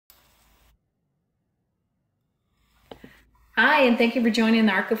Hi, and thank you for joining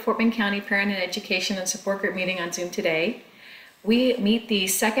the ARC of Fort Bend County Parent and Education and Support Group meeting on Zoom today. We meet the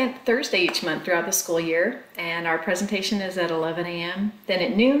second Thursday each month throughout the school year, and our presentation is at 11 a.m. Then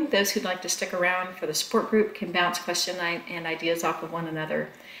at noon, those who'd like to stick around for the support group can bounce questions and ideas off of one another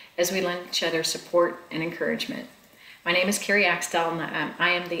as we lend each other support and encouragement. My name is Carrie Axtell, and I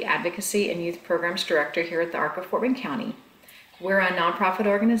am the Advocacy and Youth Programs Director here at the ARC of Fort Bend County. We're a nonprofit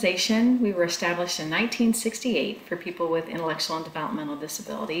organization. We were established in 1968 for people with intellectual and developmental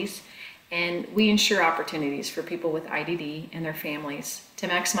disabilities, and we ensure opportunities for people with IDD and their families to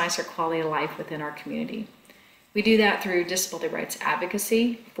maximize their quality of life within our community. We do that through disability rights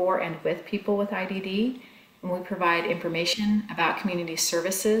advocacy for and with people with IDD, and we provide information about community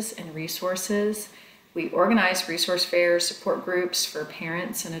services and resources. We organize resource fairs, support groups for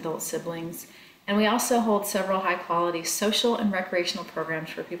parents and adult siblings, and we also hold several high-quality social and recreational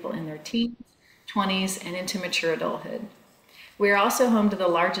programs for people in their teens, 20s, and into mature adulthood. We are also home to the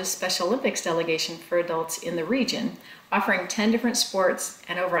largest Special Olympics delegation for adults in the region, offering 10 different sports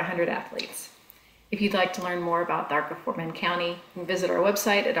and over 100 athletes. If you'd like to learn more about the ARC of Fort Bend County, you can visit our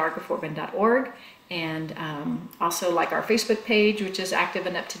website at arcoffortbend.org, and also like our Facebook page, which is active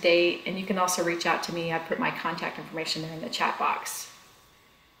and up to date, and you can also reach out to me. I put my contact information there in the chat box.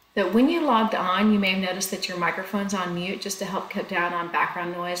 So when you logged on, you may have noticed that your microphone's on mute just to help cut down on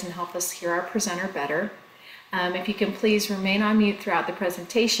background noise and help us hear our presenter better. If you can please remain on mute throughout the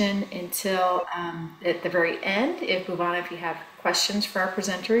presentation until at the very end. If you have questions for our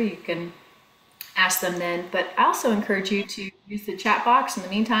presenter, you can ask them then. But I also encourage you to use the chat box in the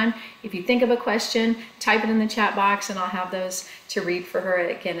meantime. If you think of a question, type it in the chat box and I'll have those to read for her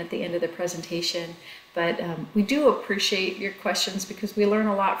again at the end of the presentation. But we do appreciate your questions because we learn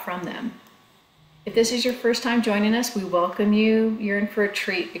a lot from them. If this is your first time joining us, we welcome you. You're in for a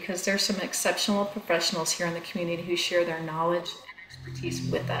treat because there's some exceptional professionals here in the community who share their knowledge and expertise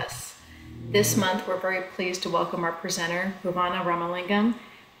with us. This month, we're very pleased to welcome our presenter, Bhuvana Ramalingam.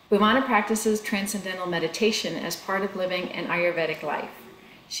 Bhuvana practices transcendental meditation as part of living an Ayurvedic life.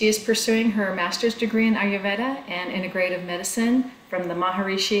 She is pursuing her master's degree in Ayurveda and integrative medicine from the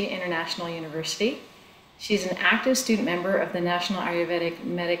Maharishi International University. She's an active student member of the National Ayurvedic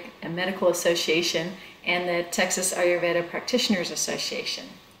Medical Association and the Texas Ayurveda Practitioners Association.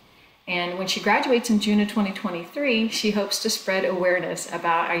 And when she graduates in June of 2023, she hopes to spread awareness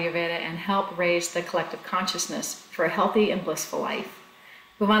about Ayurveda and help raise the collective consciousness for a healthy and blissful life.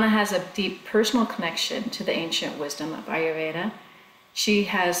 Bhuvana has a deep personal connection to the ancient wisdom of Ayurveda. She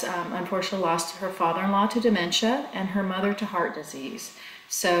has unfortunately lost her father-in-law to dementia and her mother to heart disease.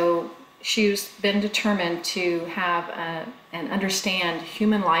 So she's been determined to have and understand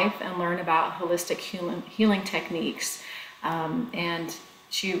human life and learn about holistic healing techniques. And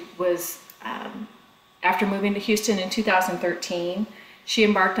she was, after moving to Houston in 2013, she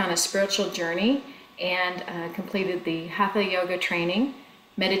embarked on a spiritual journey and completed the Hatha Yoga training,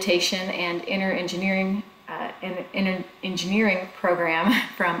 meditation, and inner engineering program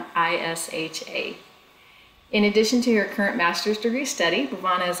from ISHA. In addition to her current master's degree study,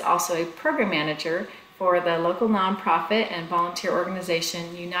 Bhuvana is also a program manager for the local nonprofit and volunteer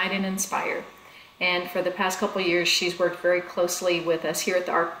organization Unite and Inspire. And for the past couple of years, she's worked very closely with us here at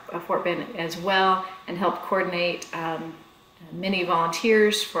the ARC of Fort Bend as well and helped coordinate many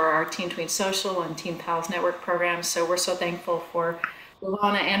volunteers for our Teen Tween Social and Teen Pals Network programs. So we're so thankful for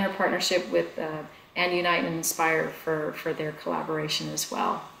Bhuvana and her partnership with and Unite and Inspire for their collaboration as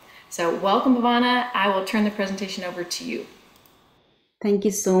well. So welcome, Bhuvana. I will turn the presentation over to you. Thank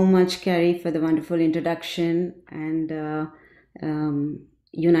you so much, Carrie, for the wonderful introduction. And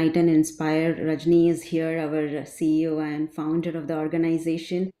Unite and Inspire, Rajni is here, our CEO and founder of the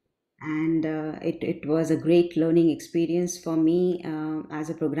organization. And it was a great learning experience for me as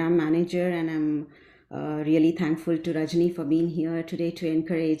a program manager. And I'm really thankful to Rajni for being here today to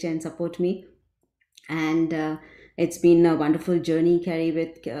encourage and support me. And it's been a wonderful journey, Carrie,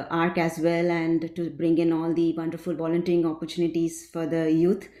 with ARC as well, and to bring in all the wonderful volunteering opportunities for the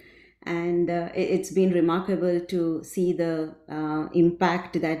youth. And it's been remarkable to see the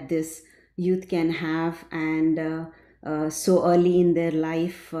impact that this youth can have, and so early in their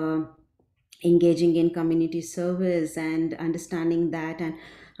life, engaging in community service and understanding that. And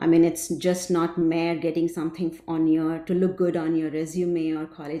I mean, it's just not mere getting something to look good on your resume or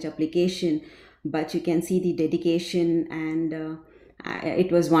college application, but you can see the dedication, and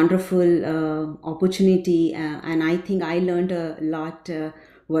it was wonderful opportunity, and I think I learned a lot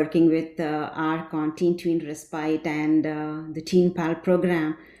working with ARC on Teen Tween Respite and the Teen Pal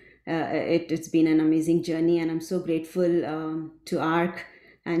program. It's been an amazing journey, and I'm so grateful to ARC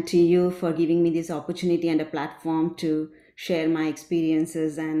and to you for giving me this opportunity and a platform to share my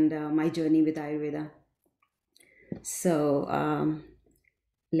experiences and my journey with Ayurveda. So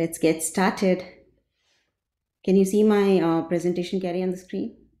let's get started. Can you see my presentation, Carrie, on the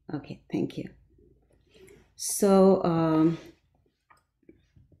screen? Okay, thank you. So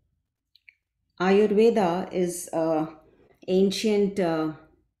Ayurveda is ancient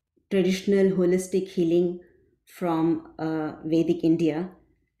traditional holistic healing from Vedic India,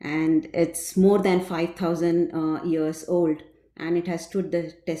 and it's more than 5,000 years old, and it has stood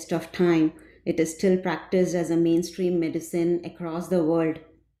the test of time. It is still practiced as a mainstream medicine across the world.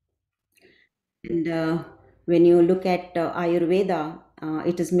 And when you look at Ayurveda,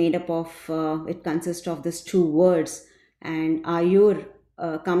 it is made up of, it consists of these two words. And Ayur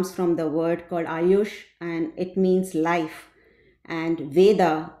comes from the word called Ayush, and it means life. And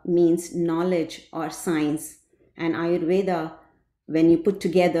Veda means knowledge or science. And Ayurveda, when you put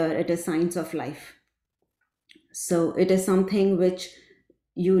together, it is science of life. So it is something which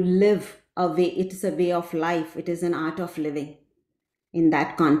you live a way, it is a way of life, it is an art of living in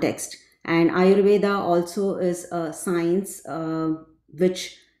that context. And Ayurveda also is a science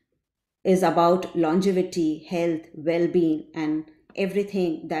which is about longevity, health, well being, and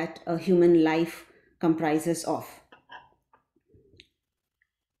everything that a human life comprises of.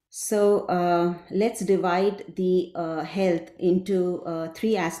 So let's divide the health into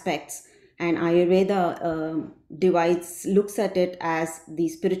three aspects, and Ayurveda looks at it as the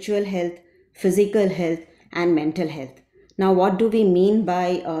spiritual health, physical health, and mental health. Now, what do we mean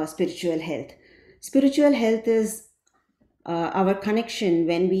by spiritual health? Spiritual health is our connection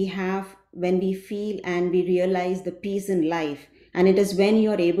when we feel and we realize the peace in life, and it is when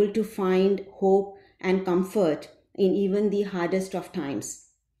you are able to find hope and comfort in even the hardest of times.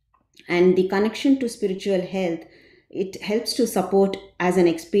 And the connection to spiritual health, it helps to support as an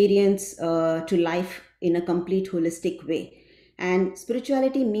experience to life in a complete holistic way. And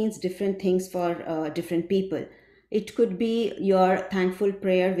spirituality means different things for different people. It could be your thankful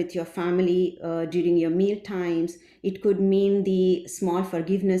prayer with your family during your meal times. It could mean the small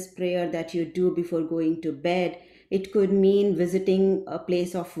forgiveness prayer that you do before going to bed. It could mean visiting a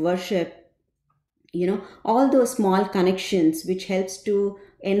place of worship, all those small connections which helps to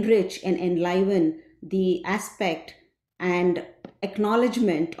enrich and enliven the aspect and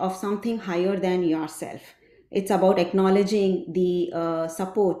acknowledgement of something higher than yourself. It's about acknowledging the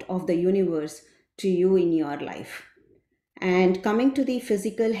support of the universe to you in your life. And coming to the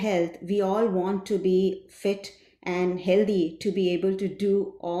physical health, we all want to be fit and healthy to be able to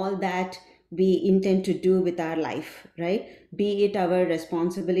do all that we intend to do with our life, right? Be it our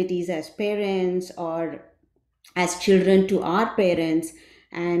responsibilities as parents or as children to our parents,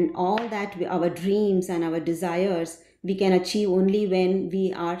 and all that our dreams and our desires we can achieve only when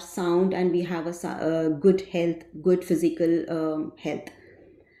we are sound and we have a good health, good physical health.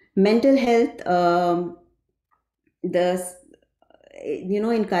 Mental health, the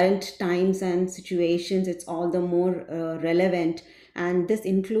in current times and situations, it's all the more relevant, and this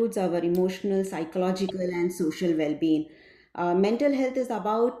includes our emotional, psychological, and social well-being. Mental health is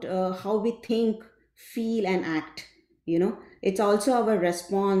about how we think, feel, and act. It's also our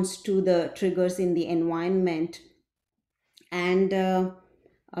response to the triggers in the environment, and uh,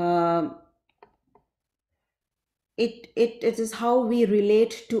 it is how we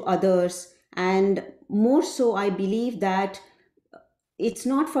relate to others. And more so, I believe that it's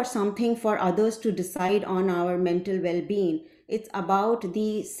not for something for others to decide on our mental well-being. It's about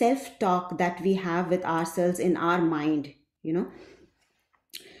the self-talk that we have with ourselves in our mind.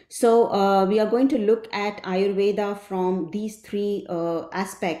 So we are going to look at Ayurveda from these three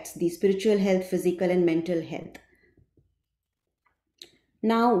aspects: the spiritual health, physical, and mental health.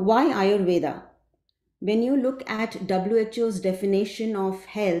 Now, why Ayurveda? When you look at WHO's definition of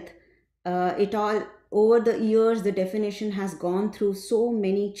health, it all over the years the definition has gone through so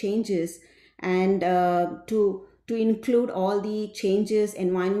many changes, and to include all the changes,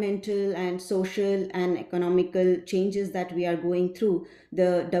 environmental and social and economical changes that we are going through,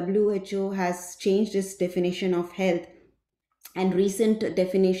 the WHO has changed its definition of health. And recent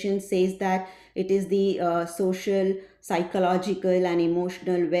definition says that it is the social, psychological, and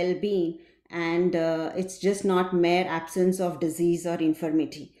emotional well-being, and it's just not mere absence of disease or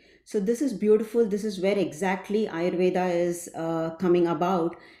infirmity. So this is beautiful. This is where exactly Ayurveda is coming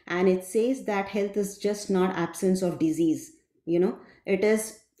about, and it says that health is just not absence of disease. It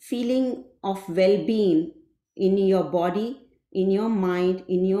is feeling of well-being in your body, in your mind,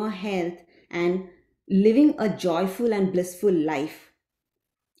 in your health, and living a joyful and blissful life.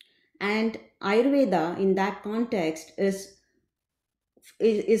 And Ayurveda in that context is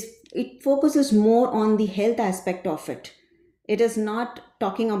it focuses more on the health aspect of it. It is not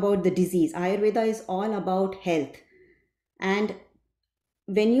talking about the disease. Ayurveda is all about health. And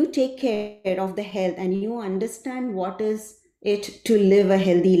when you take care of the health and you understand what is it to live a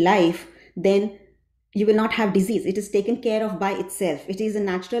healthy life, then you will not have disease. It is taken care of by itself. It is a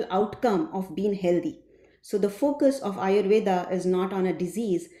natural outcome of being healthy. So the focus of Ayurveda is not on a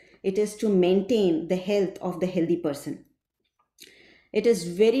disease, it is to maintain the health of the healthy person. It is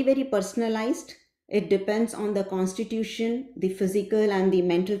very, very personalized. It depends on the constitution, the physical and the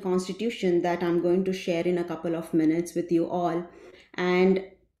mental constitution that I'm going to share in a couple of minutes with you all. And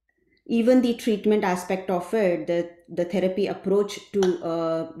even the treatment aspect of it, the therapy approach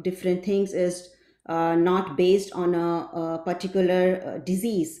to different things is not based on a particular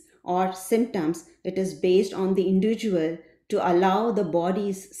disease or symptoms. It is based on the individual to allow the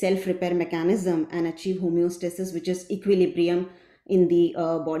body's self repair mechanism and achieve homeostasis, which is equilibrium in the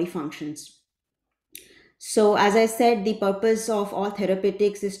body functions. So, as I said, the purpose of all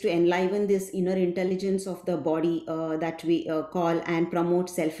therapeutics is to enliven this inner intelligence of the body that we call, and promote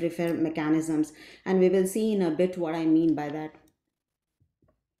self repair mechanisms. And we will see in a bit what I mean by that.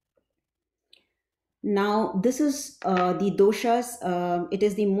 Now, this is the doshas. It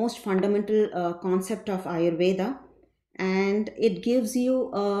is the most fundamental concept of Ayurveda, and it gives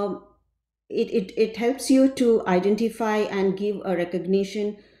you, it helps you to identify and give a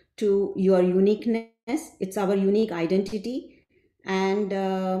recognition to your uniqueness. It's our unique identity. And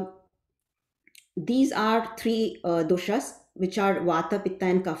these are three doshas, which are Vata, Pitta,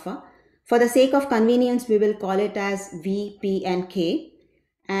 and Kapha. For the sake of convenience, we will call it as V, P, and K.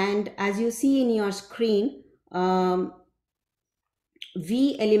 And as you see in your screen,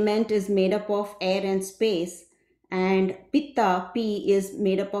 V element is made up of air and space, and Pitta, P, is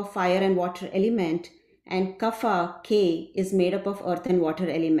made up of fire and water element, and Kapha, K, is made up of earth and water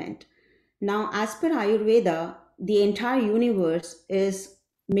element. Now, as per Ayurveda, the entire universe is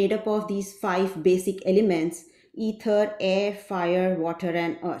made up of these five basic elements: ether, air, fire, water,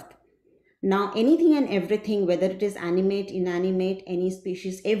 and earth. Now, anything and everything, whether it is animate, inanimate, any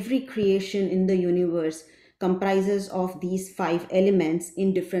species, every creation in the universe comprises of these five elements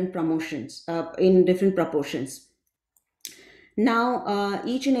in different proportions. Now,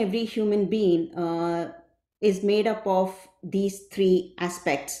 each and every human being is made up of these three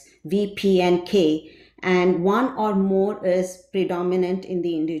aspects, V, P, and K, and one or more is predominant in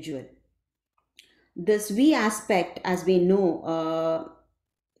the individual. This V aspect, as we know,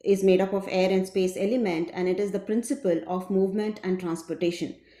 is made up of air and space element, and it is the principle of movement and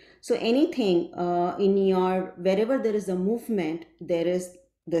transportation. So anything in your, wherever there is a movement, there is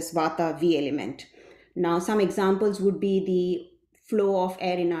this Vata V element. Now, some examples would be the flow of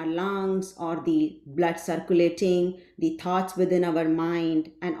air in our lungs, or the blood circulating, the thoughts within our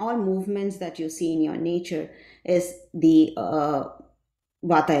mind, and all movements that you see in your nature is the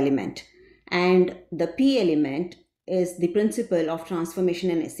Vata element. And the P element is the principle of transformation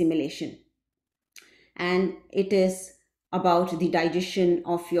and assimilation. And it is about the digestion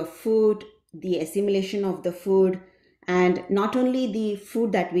of your food, the assimilation of the food, and not only the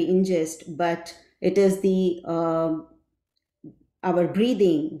food that we ingest, but it is the our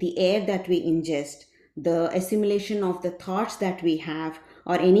breathing, the air that we ingest, the assimilation of the thoughts that we have,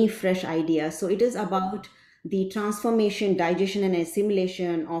 or any fresh ideas. So it is about the transformation, digestion, and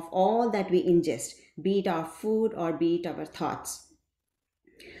assimilation of all that we ingest, be it our food or be it our thoughts.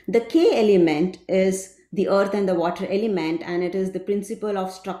 The K element is the earth and the water element, and it is the principle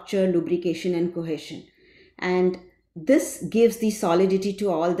of structure, lubrication, and cohesion. And this gives the solidity to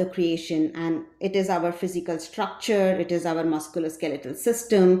all the creation, and it is our physical structure, it is our musculoskeletal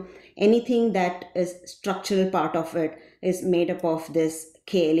system. Anything that is structural part of it is made up of this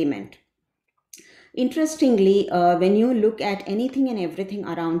K element. Interestingly, when you look at anything and everything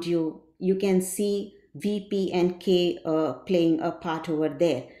around you, you can see V, P, and K playing a part over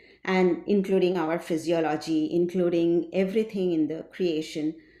there, and including our physiology, including everything in the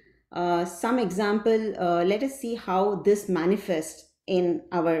creation. Some example, let us see how this manifests in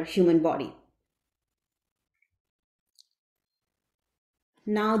our human body.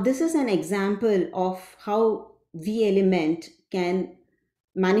 Now, this is an example of how V element can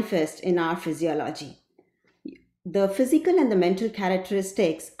manifest in our physiology. The physical and the mental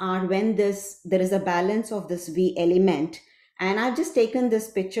characteristics are when there is a balance of this V element. And I've just taken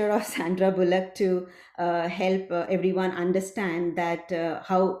this picture of Sandra Bullock to help everyone understand that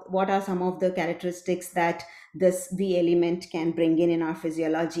what are some of the characteristics that this V element can bring in our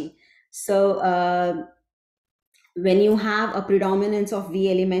physiology. So when you have a predominance of V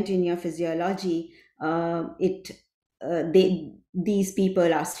element in your physiology, these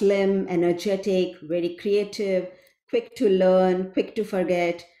people are slim, energetic, very creative, quick to learn, quick to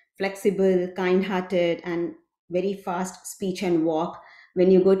forget, flexible, kind hearted, and very fast speech and walk.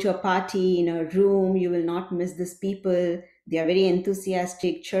 When you go to a party in a room, you will not miss these people. They are very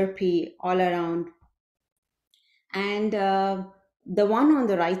enthusiastic, chirpy, all around. And the one on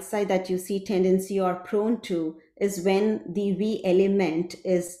the right side that you see tendency or prone to is when the V element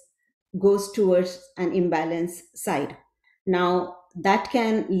is goes towards an imbalance side. Now that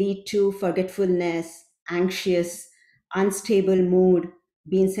can lead to forgetfulness, anxious, unstable mood,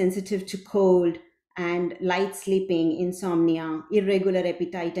 being sensitive to cold, and light sleeping, insomnia, irregular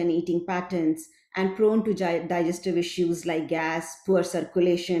appetite and eating patterns, and prone to digestive issues like gas, poor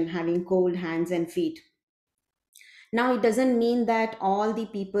circulation, having cold hands and feet. Now, it doesn't mean that all the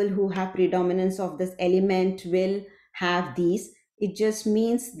people who have predominance of this element will have these. It just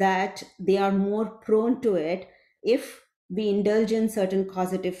means that they are more prone to it if we indulge in certain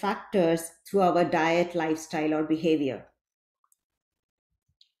causative factors through our diet, lifestyle, or behavior.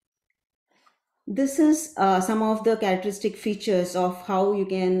 This is some of the characteristic features of how you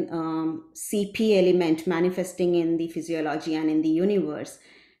can see P element manifesting in the physiology and in the universe.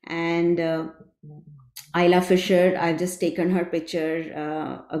 And Isla Fisher, I've just taken her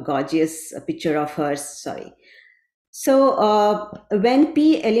picture, a gorgeous picture of hers. Sorry. So, when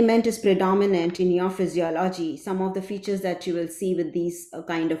P element is predominant in your physiology, some of the features that you will see with these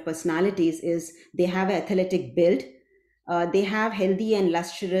kind of personalities is they have an athletic build, they have healthy and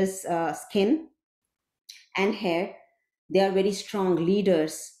lustrous skin and hair. They are very strong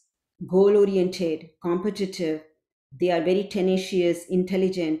leaders, goal oriented, competitive. They are very tenacious,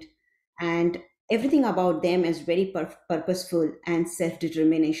 intelligent, and everything about them is very purposeful and self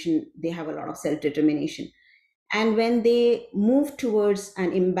determination. They have a lot of self determination. And when they move towards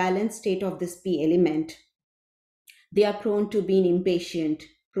an imbalanced state of this P element, they are prone to being impatient,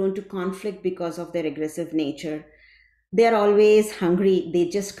 prone to conflict because of their aggressive nature. They're always hungry, they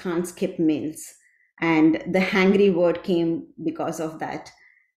just can't skip meals. And the hangry word came because of that.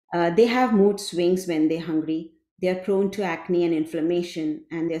 They have mood swings when they're hungry. They're prone to acne and inflammation,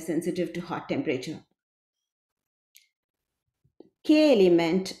 and they're sensitive to hot temperature. K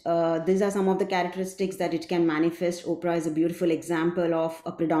element, these are some of the characteristics that it can manifest. Oprah is a beautiful example of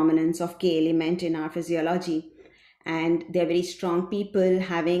a predominance of K element in our physiology. And they're very strong people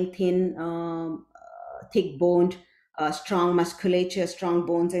having thin, thick boned, strong musculature, strong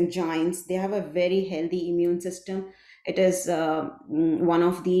bones and joints. They have a very healthy immune system. It is one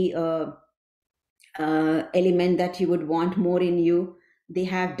of the element that you would want more in you. They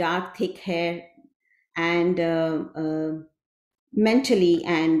have dark, thick hair, and mentally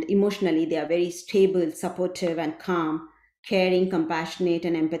and emotionally, they are very stable, supportive, and calm, caring, compassionate,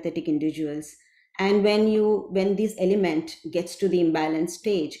 and empathetic individuals. And when this element gets to the imbalanced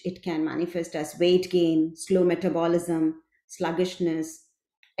stage, it can manifest as weight gain, slow metabolism, sluggishness,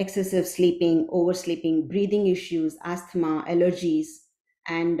 excessive sleeping, oversleeping, breathing issues, asthma, allergies,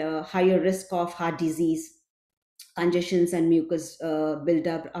 and higher risk of heart disease, congestions and mucus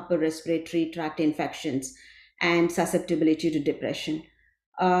buildup, upper respiratory tract infections, and susceptibility to depression.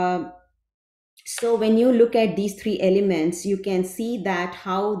 Uh, so when you look at these three elements, you can see that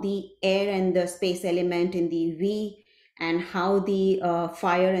how the air and the space element in the V, and how the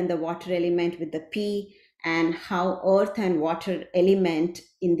fire and the water element with the P, and how earth and water element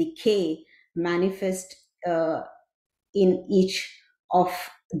in the K manifest in each of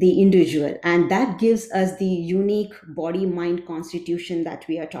the individual, and that gives us the unique body mind constitution that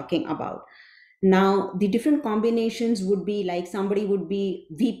we are talking about. Now the different combinations would be like somebody would be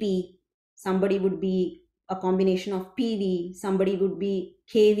VP, somebody would be a combination of PV, somebody would be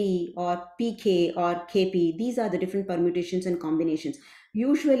KV or PK or KP. These are the different permutations and combinations.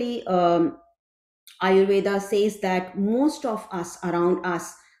 Usually Ayurveda says that most of us around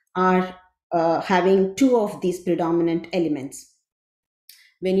us are having two of these predominant elements.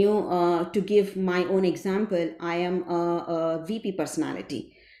 When you To give my own example, I am a VP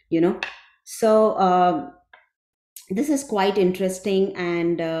personality, you know. So this is quite interesting,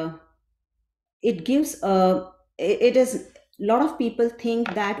 and it gives it is a lot of people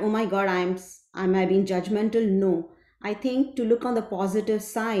think that, oh my god, am I being judgmental? No, I think to look on the positive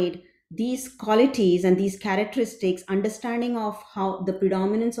side, these qualities and these characteristics, understanding of how the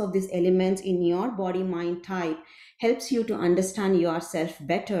predominance of these elements in your body mind type helps you to understand yourself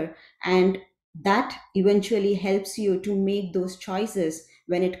better, and that eventually helps you to make those choices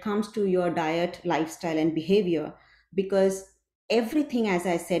when it comes to your diet, lifestyle, and behavior. Because everything, as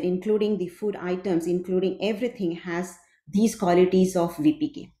I said, including the food items, including everything, has these qualities of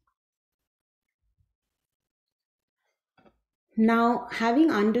VPK. Now,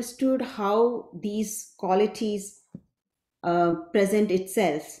 having understood how these qualities present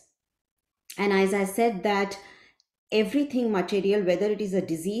itself. And as I said, that everything material, whether it is a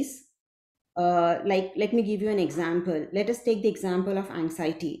disease, like let me give you an example. Let us take the example of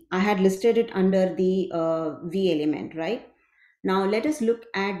anxiety. I had listed it under the V element, right? Now let us look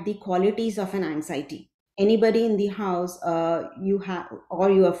at the qualities of an anxiety. Anybody in the house, you have,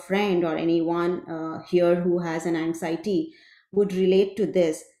 or your friend, or anyone here who has an anxiety would relate to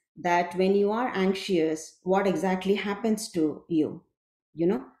this, that when you are anxious, what exactly happens to you? You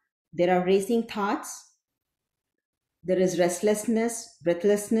know, there are racing thoughts, there is restlessness,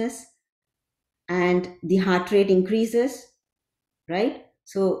 breathlessness, and the heart rate increases, right?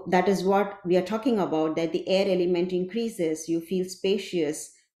 So that is what we are talking about, that the air element increases, you feel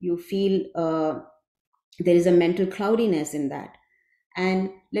spacious, you feel there is a mental cloudiness in that.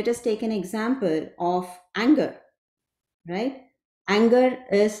 And let us take an example of anger, right? Anger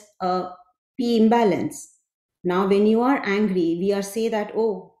is a P imbalance. Now when you are angry, we are say that,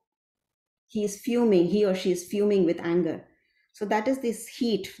 oh, he is fuming, he or she is fuming with anger. So that is this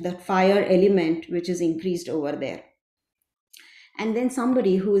heat, that fire element which is increased over there. And then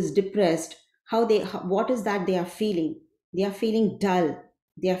somebody who is depressed, what is that they are feeling? They are feeling dull,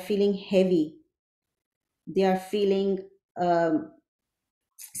 they are feeling heavy, they are feeling um,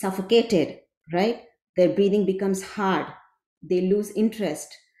 suffocated, right? Their breathing becomes hard, they lose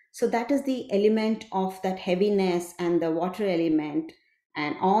interest. So that is the element of that heaviness, and the water element,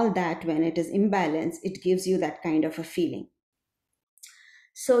 and all that. When it is imbalanced, it gives you that kind of a feeling.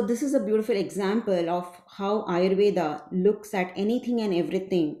 So, this is a beautiful example of how Ayurveda looks at anything and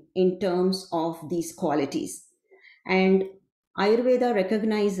everything in terms of these qualities. And Ayurveda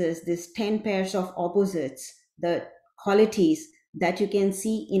recognizes these 10 pairs of opposites, the qualities that you can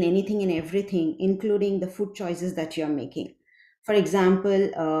see in anything and everything, including the food choices that you're making. For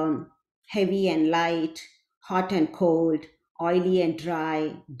example, heavy and light, hot and cold, oily and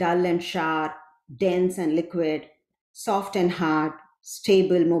dry, dull and sharp, dense and liquid, soft and hard,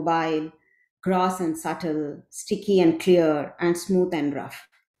 stable, mobile, gross and subtle, sticky and clear, and smooth and rough.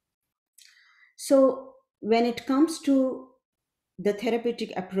 So, when it comes to the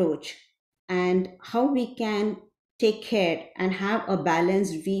therapeutic approach and how we can take care and have a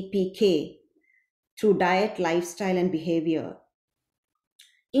balanced VPK through diet, lifestyle, and behavior,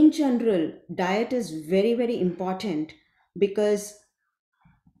 in general, diet is very, very important, because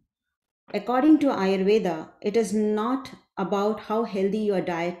according to Ayurveda, it is not about how healthy your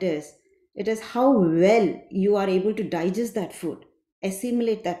diet is, it is how well you are able to digest that food,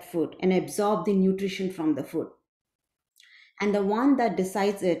 assimilate that food, and absorb the nutrition from the food. And the one that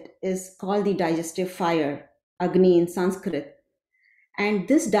decides it is called the digestive fire, Agni in Sanskrit. And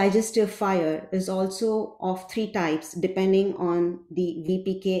this digestive fire is also of three types depending on the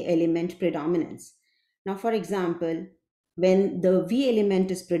VPK element predominance. Now, for example, when the V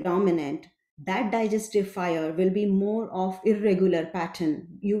element is predominant, that digestive fire will be more of irregular pattern.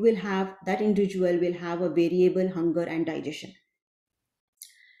 You will have, that individual will have a variable hunger and digestion.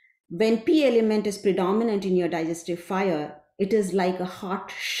 When P element is predominant in your digestive fire, it is like a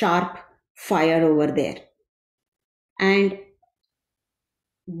hot, sharp fire over there. And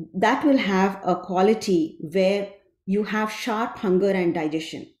that will have a quality where you have sharp hunger and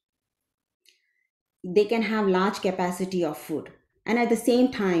digestion. They can have large capacity of food, and at the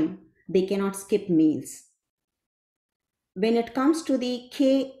same time, they cannot skip meals. When it comes to the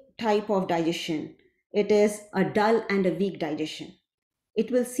K type of digestion, it is a dull and a weak digestion.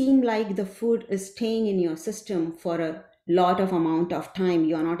 It will seem like the food is staying in your system for a lot of amount of time.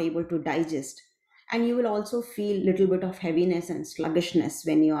 You are not able to digest, and you will also feel little bit of heaviness and sluggishness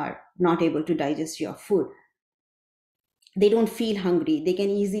when you are not able to digest your food. They don't feel hungry, they can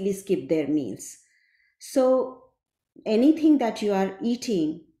easily skip their meals. So anything that you are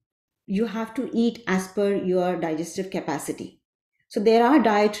eating, you have to eat as per your digestive capacity. So there are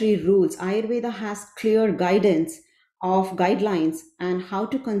dietary rules. Ayurveda has clear guidance of guidelines and how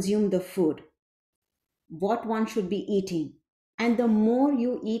to consume the food, what one should be eating. And the more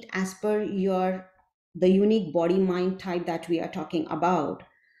you eat as per your, the unique body mind type that we are talking about,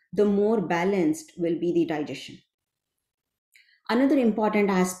 the more balanced will be the digestion. Another important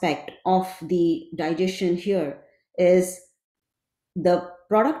aspect of the digestion here is the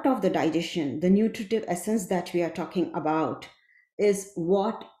product of the digestion, the nutritive essence that we are talking about, is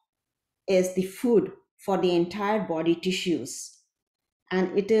what is the food for the entire body tissues.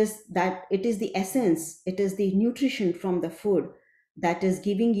 And it is the essence, it is the nutrition from the food that is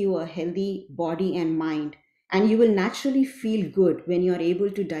giving you a healthy body and mind. And you will naturally feel good when you are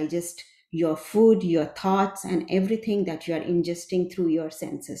able to digest your food, your thoughts, and everything that you are ingesting through your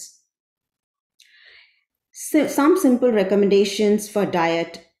senses. So, some simple recommendations for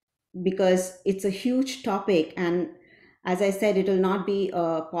diet, because it's a huge topic, and as I said, it will not be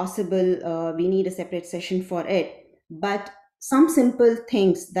possible. We need a separate session for it. But some simple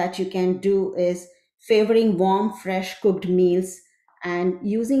things that you can do is favoring warm, fresh cooked meals and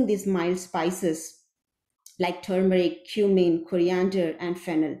using these mild spices like turmeric, cumin, coriander, and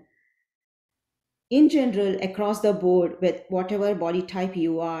fennel. In general, across the board, with whatever body type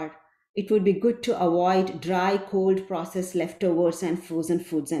you are, it would be good to avoid dry, cold, processed leftovers and frozen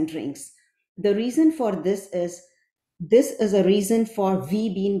foods and drinks. The reason for this is a reason for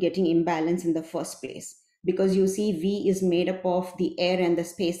V being getting imbalance in the first place, because you see V is made up of the air and the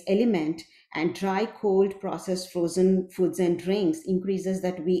space element, and dry, cold, processed, frozen foods and drinks increases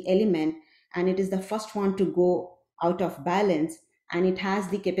that V element, and it is the first one to go out of balance. And it has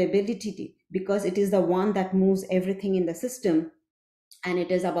the capability because it is the one that moves everything in the system, and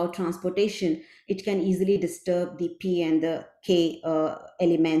it is about transportation. It can easily disturb the P and the K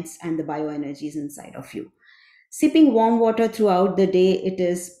elements and the bioenergies inside of you. Sipping warm water throughout the day, it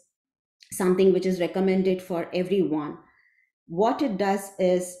is something which is recommended for everyone. What it does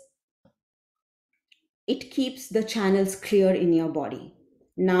is it keeps the channels clear in your body.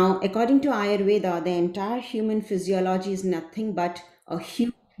 Now, according to Ayurveda, the entire human physiology is nothing but a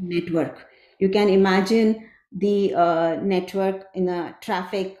huge network. You can imagine the network in a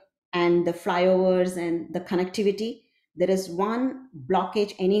traffic and the flyovers and the connectivity. There is one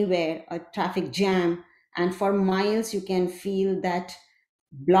blockage anywhere, a traffic jam, and for miles you can feel that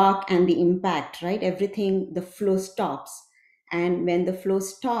block and the impact, right? Everything, the flow stops. And when the flow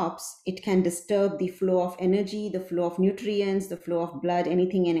stops, it can disturb the flow of energy, the flow of nutrients, the flow of blood,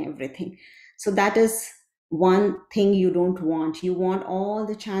 anything and everything. So that is one thing you don't want. You want all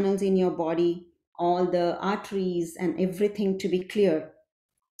the channels in your body, all the arteries and everything to be clear.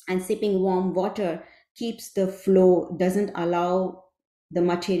 And sipping warm water keeps the flow, doesn't allow the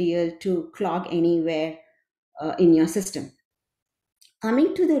material to clog anywhere in your system.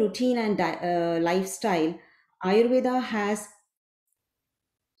 Coming to the routine and lifestyle, Ayurveda has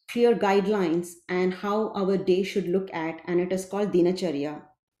clear guidelines and how our day should look at, and it is called dinacharya.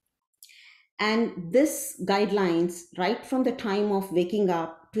 And this guidelines, right from the time of waking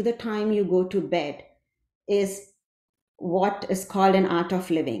up to the time you go to bed, is what is called an art of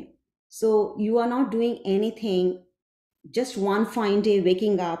living. So you are not doing anything just one fine day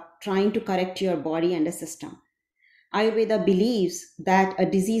waking up trying to correct your body and the system. Ayurveda believes that a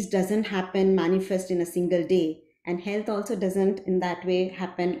disease doesn't happen manifest in a single day, and health also doesn't in that way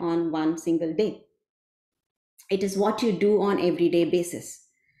happen on one single day. It is what you do on everyday basis.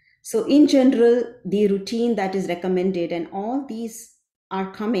 So in general, the routine that is recommended and all these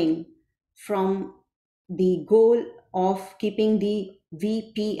are coming from the goal of keeping the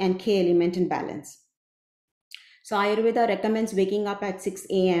V, P and K element in balance. So Ayurveda recommends waking up at 6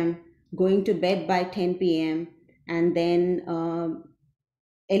 a.m., going to bed by 10 p.m., and then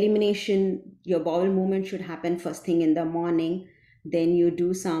elimination, your bowel movement should happen first thing in the morning. Then you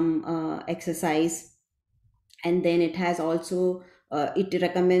do some exercise, and then it has also it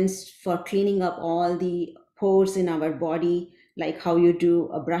recommends for cleaning up all the pores in our body, like how you do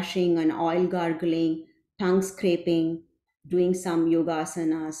a brushing and oil gargling, tongue scraping, doing some yoga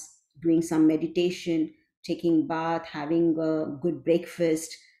asanas, doing some meditation, taking bath, having a good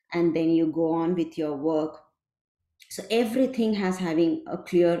breakfast, and then you go on with your work. So everything has having a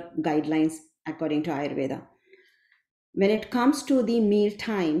clear guidelines according to Ayurveda. When it comes to the meal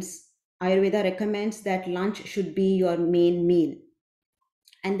times, Ayurveda recommends that lunch should be your main meal.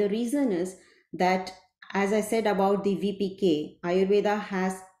 And the reason is that, as I said about the VPK, Ayurveda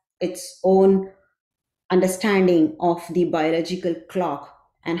has its own understanding of the biological clock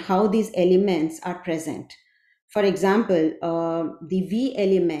and how these elements are present. For example, the V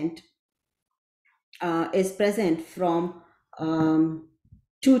element is present from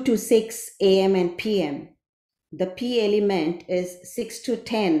 2 to 6 a.m. and p.m. The P element is 6 to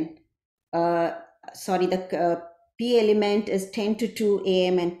 10. Uh, the P element is 10 to 2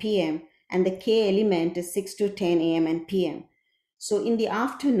 a.m. and p.m. and the K element is 6 to 10 a.m. and p.m. So in the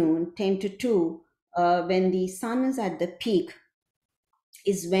afternoon, 10 to 2, when the sun is at the peak,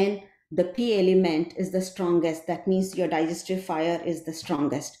 is when the P element is the strongest. That means your digestive fire is the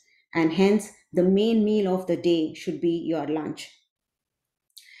strongest. And hence, the main meal of the day should be your lunch.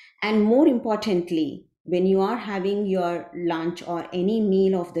 And more importantly, when you are having your lunch or any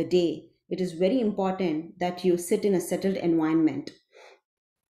meal of the day, it is very important that you sit in a settled environment.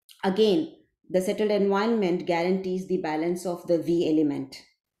 Again, the settled environment guarantees the balance of the V element.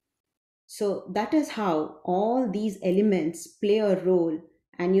 So that is how all these elements play a role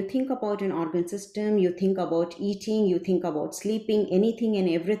And you think about an organ system, you think about eating, you think about sleeping, anything and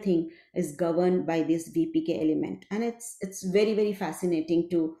everything is governed by this VPK element. And it's very, very fascinating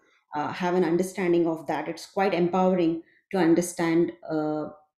to have an understanding of that. It's quite empowering to understand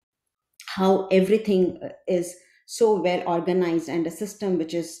how everything is so well organized, and a system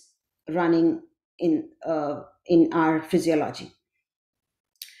which is running in our physiology.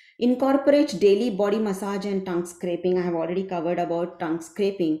 Incorporate daily body massage and tongue scraping. I have already covered about tongue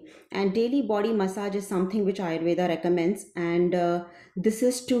scraping. And daily body massage is something which Ayurveda recommends, and this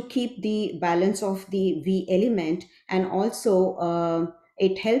is to keep the balance of the V element, and also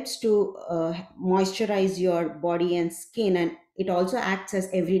it helps to moisturize your body and skin, and it also acts as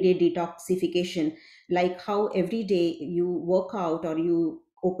everyday detoxification. Like how every day you work out or you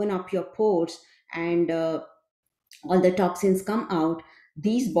open up your pores, and all the toxins come out.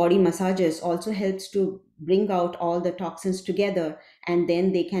 These body massages also helps to bring out all the toxins together, and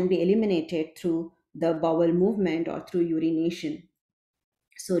then they can be eliminated through the bowel movement or through urination.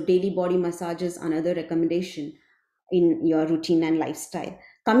 So daily body massage is another recommendation in your routine and lifestyle.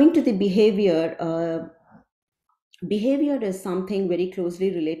 Coming to the behavior, behavior is something very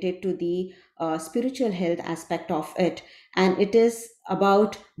closely related to the spiritual health aspect of it, and it is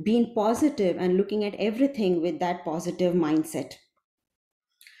about being positive and looking at everything with that positive mindset.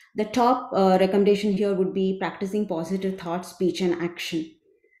 The top recommendation here would be practicing positive thought, speech, and action.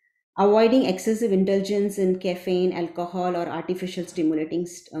 Avoiding excessive indulgence in caffeine, alcohol, or artificial stimulating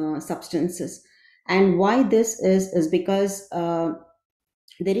substances. And why this is because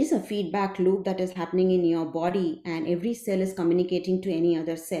there is a feedback loop that is happening in your body, and every cell is communicating to any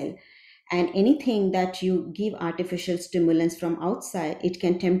other cell. And anything that you give artificial stimulants from outside, it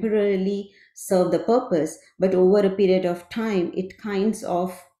can temporarily serve the purpose, but over a period of time, it kinds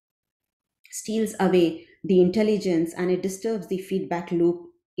of steals away the intelligence and it disturbs the feedback loop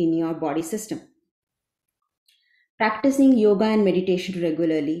in your body system. Practicing yoga and meditation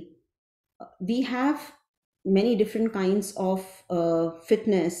regularly. We have many different kinds of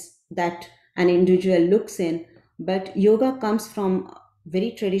fitness that an individual looks in, but yoga comes from a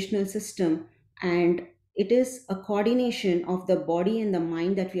very traditional system, and it is a coordination of the body and the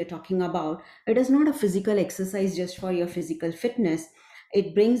mind that we are talking about. It is not a physical exercise just for your physical fitness.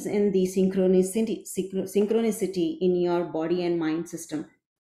 It brings in the synchronicity in your body and mind system.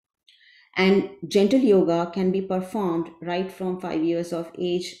 And gentle yoga can be performed right from 5 years of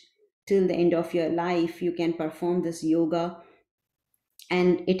age till the end of your life. You can perform this yoga,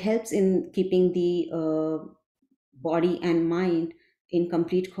 and it helps in keeping the body and mind in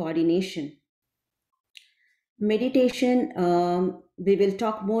complete coordination. Meditation, we will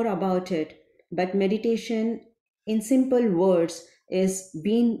talk more about it, but meditation, in simple words, is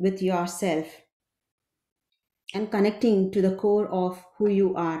being with yourself and connecting to the core of who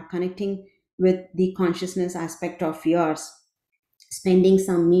you are, connecting with the consciousness aspect of yours, spending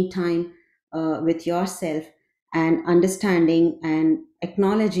some me time with yourself, and understanding and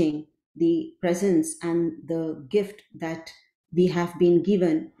acknowledging the presence and the gift that we have been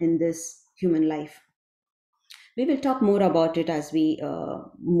given in this human life. We will talk more about it as we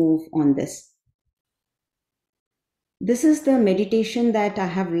move on this. This is the meditation that I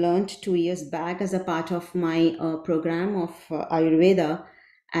have learned 2 years back as a part of my program of Ayurveda,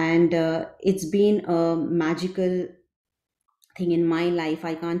 and it's been a magical thing in my life.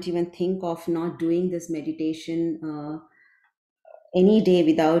 I can't even think of not doing this meditation any day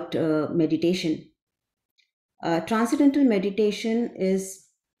without meditation. Transcendental meditation is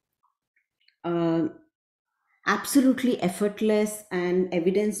uh, absolutely effortless and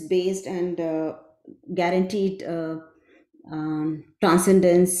evidence based, and guaranteed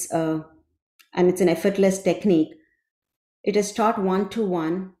transcendence, and it's an effortless technique. It is taught one to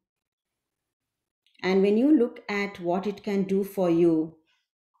one, and when you look at what it can do for you,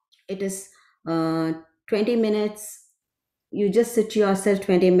 it is uh, 20 minutes. You just sit yourself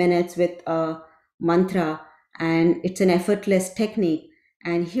 20 minutes with a mantra, and it's an effortless technique.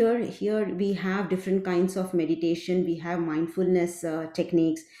 And here we have different kinds of meditation. We have mindfulness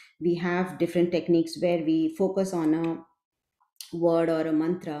techniques. We have different techniques where we focus on a word or a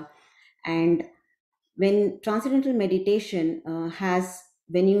mantra. And when transcendental meditation has,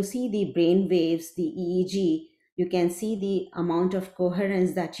 when you see the brain waves, the EEG, you can see the amount of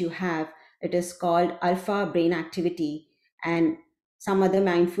coherence that you have. It is called alpha brain activity, and some other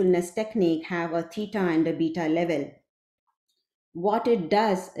mindfulness technique have a theta and a beta level. What it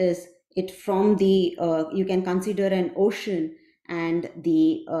does is, it from the you can consider an ocean, and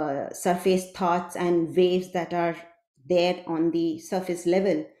the surface thoughts and waves that are there on the surface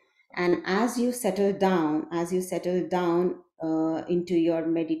level. And as you settle down, into your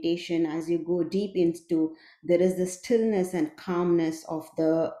meditation, as you go deep into, there is the stillness and calmness of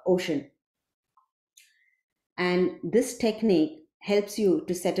the ocean. And this technique helps you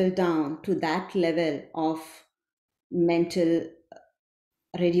to settle down to that level of mental,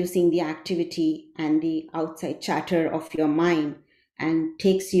 reducing the activity and the outside chatter of your mind, and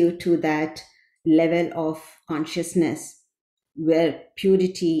takes you to that level of consciousness where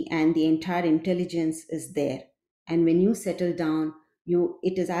purity and the entire intelligence is there. And when you settle down, you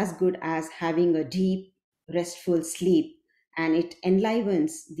it is as good as having a deep restful sleep, and it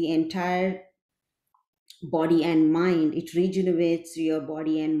enlivens the entire body and mind. It regenerates your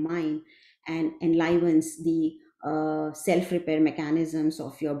body and mind and enlivens the self repair mechanisms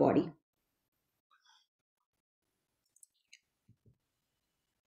of your body.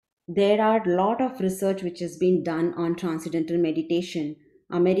 There are a lot of research which has been done on transcendental meditation.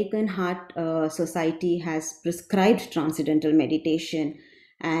 American Heart Society has prescribed transcendental meditation,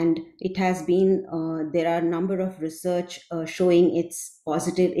 and it has been there are a number of research showing its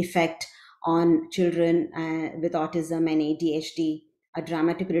positive effect on children with autism and ADHD, a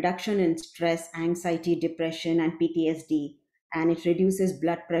dramatic reduction in stress, anxiety, depression, and PTSD, and it reduces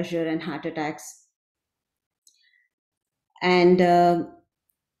blood pressure and heart attacks. And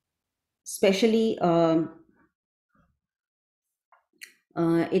especially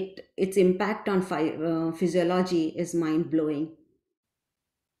its impact on physiology is mind blowing.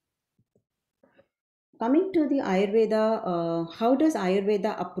 Coming to the Ayurveda, how does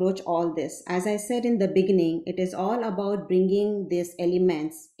Ayurveda approach all this? As I said in the beginning, it is all about bringing these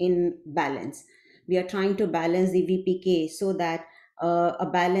elements in balance. We are trying to balance the VPK so that a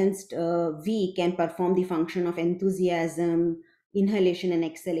balanced V can perform the function of enthusiasm, inhalation and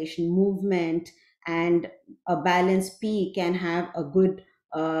exhalation, movement, and a balanced P can have a good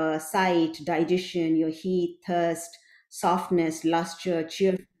sight, digestion, your heat, thirst, softness, luster,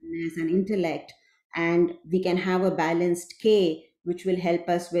 cheerfulness, and intellect. And we can have a balanced K, which will help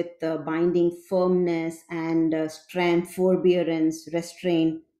us with binding firmness and strength, forbearance,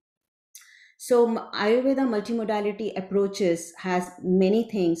 restraint. So Ayurveda multimodality approaches has many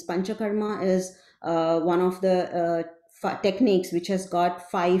things. Panchakarma is one of the techniques which has got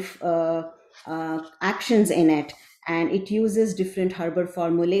five actions in it, and it uses different herbal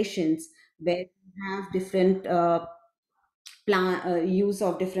formulations where you have different use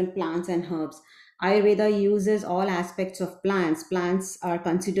of different plants and herbs. Ayurveda uses all aspects of plants. Plants are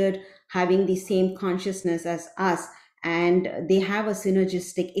considered having the same consciousness as us, and they have a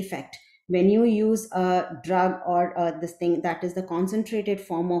synergistic effect. When you use a drug or this thing, that is the concentrated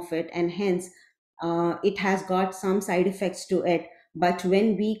form of it, and hence it has got some side effects to it. But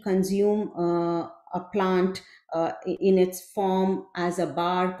when we consume a plant in its form as a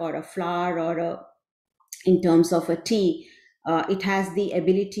bark or a flower or in terms of a tea, it has the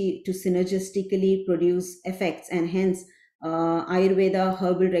ability to synergistically produce effects, and hence Ayurveda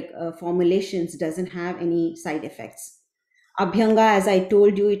herbal formulations doesn't have any side effects. Abhyanga, as I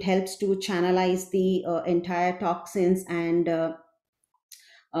told you, it helps to channelize the entire toxins and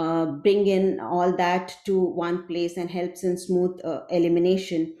bring in all that to one place, and helps in smooth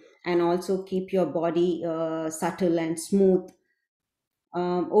elimination, and also keep your body subtle and smooth.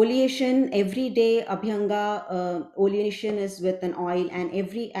 Oleation every day, Abhyanga oleation is with an oil, and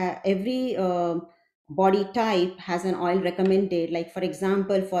every body type has an oil recommended. Like for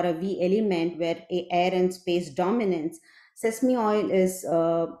example, for a V element where air and space dominance, sesame oil is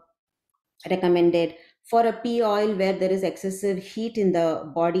recommended. For a pea oil where there is excessive heat in the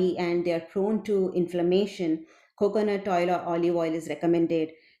body and they are prone to inflammation, coconut oil or olive oil is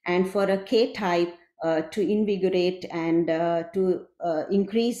recommended. And for a K type, to invigorate and to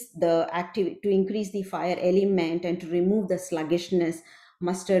increase the to increase the fire element and to remove the sluggishness,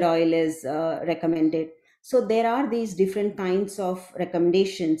 mustard oil is recommended. So there are these different kinds of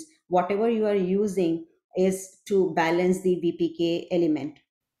recommendations. Whatever you are using is to balance the VPK element.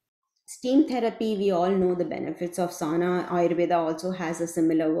 Steam therapy, we all know the benefits of sauna. Ayurveda also has a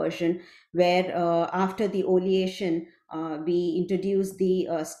similar version where after the oleation, we introduce the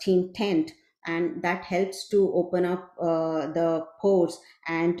steam tent, and that helps to open up the pores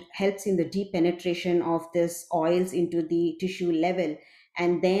and helps in the deep penetration of this oils into the tissue level.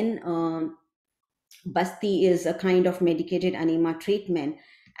 And then Basti is a kind of medicated anema treatment.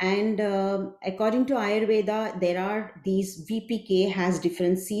 And according to Ayurveda, there are these VPK has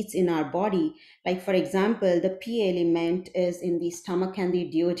different seats in our body. Like for example, the P element is in the stomach and the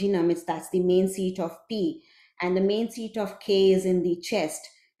duodenum. That's the main seat of P, and the main seat of K is in the chest,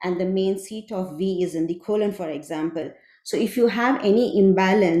 and the main seat of V is in the colon, for example. So if you have any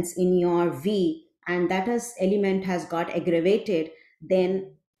imbalance in your V, and that has element has got aggravated,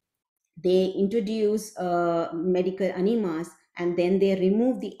 then they introduce medical enemas, and then they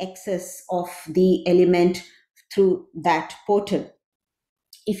remove the excess of the element through that portal.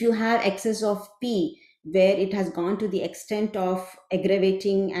 If you have excess of P, where it has gone to the extent of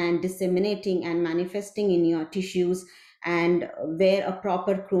aggravating and disseminating and manifesting in your tissues, and where a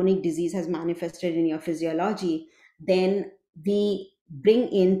proper chronic disease has manifested in your physiology, then we bring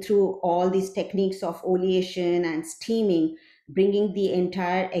in through all these techniques of oleation and steaming, bringing the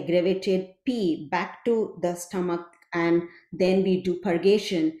entire aggravated P back to the stomach, and then we do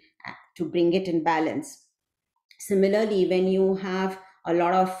purgation to bring it in balance. Similarly, when you have a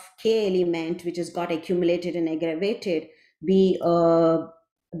lot of K element which has got accumulated and aggravated, we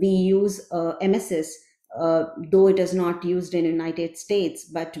we use MSS, though it is not used in United States,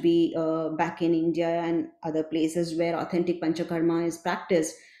 but we back in India and other places where authentic panchakarma is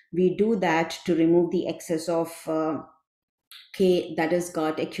practiced, we do that to remove the excess of K that has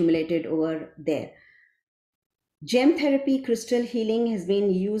got accumulated over there. Gem therapy, crystal healing has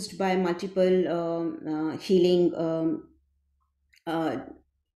been used by multiple healing uh,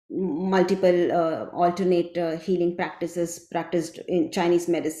 multiple alternate healing practices practiced in Chinese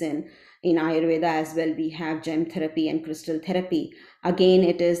medicine. In Ayurveda as well, we have gem therapy and crystal therapy. Again,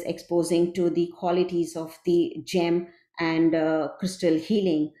 it is exposing to the qualities of the gem and crystal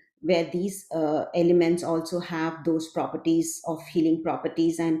healing, where these elements also have those properties of healing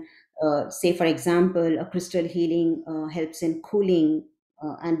properties. And say, for example, a crystal healing helps in cooling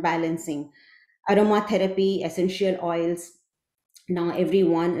and balancing. Aromatherapy, essential oils, now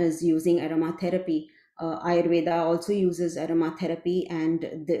everyone is using aromatherapy. Ayurveda also uses aromatherapy, and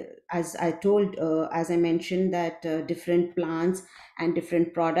as I told, as I mentioned, that different plants and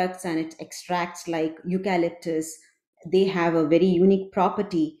different products and its extracts like eucalyptus, they have a very unique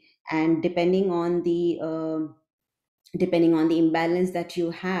property, and depending on the imbalance that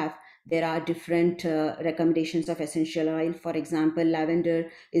you have, there are different recommendations of essential oil. For example,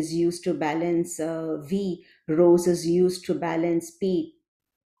 lavender is used to balance V, rose is used to balance P.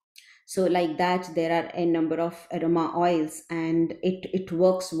 So like that, there are a number of aroma oils, and it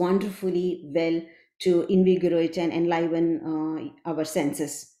works wonderfully well to invigorate and enliven our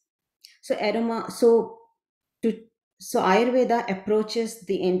senses. So aroma, to so Ayurveda approaches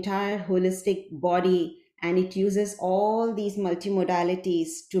the entire holistic body, and it uses all these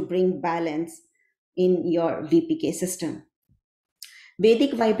multimodalities to bring balance in your VPK system.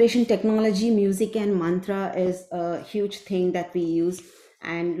 Vedic vibration technology, music, and mantra is a huge thing that we use,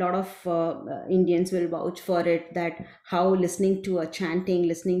 and a lot of Indians will vouch for it. That how listening to a chanting,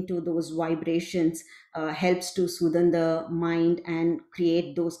 listening to those vibrations, helps to soothe the mind and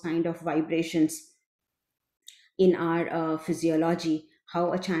create those kind of vibrations in our physiology.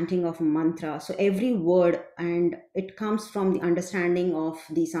 How a chanting of a mantra, so every word, and it comes from the understanding of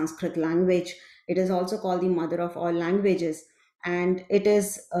the Sanskrit language. It is also called the mother of all languages, and it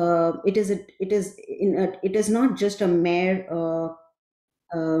is not just a mere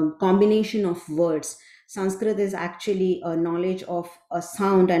combination of words. Sanskrit is actually a knowledge of a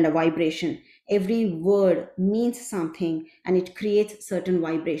sound and a vibration. Every word means something, and it creates certain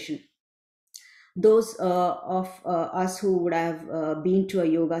vibration. Those of us who would have been to a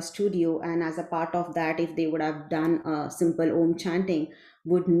yoga studio, and as a part of that, if they would have done simple om chanting,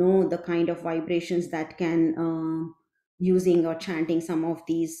 would know the kind of vibrations that can using or chanting some of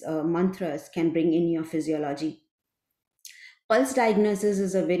these mantras can bring in your physiology. Pulse diagnosis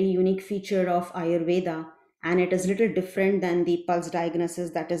is a very unique feature of Ayurveda, and it is little different than the pulse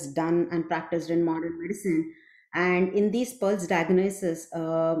diagnosis that is done and practiced in modern medicine. And in these pulse diagnosis,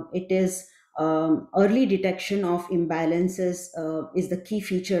 it is early detection of imbalances is the key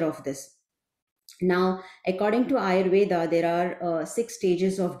feature of this. Now, according to Ayurveda, there are 6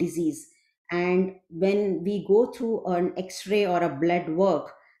 stages of disease. And when we go through an x ray or a blood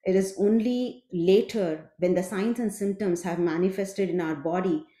work, it is only later when the signs and symptoms have manifested in our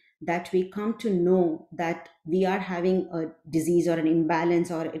body that we come to know that we are having a disease or an imbalance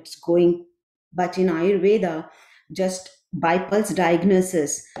or it's going. But in Ayurveda, just by pulse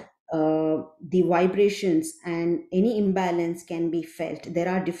diagnosis, the vibrations and any imbalance can be felt. There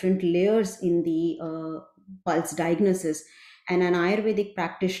are different layers in the pulse diagnosis, and an Ayurvedic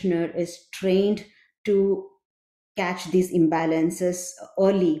practitioner is trained to catch these imbalances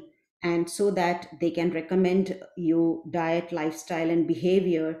early, and so that they can recommend you diet, lifestyle, and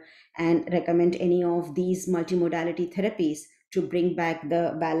behavior, and recommend any of these multimodality therapies to bring back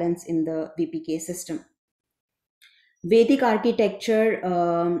the balance in the VPK system. Vedic architecture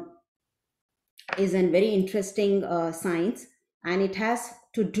is a very interesting science, and it has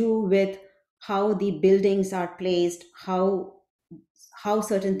to do with how the buildings are placed, how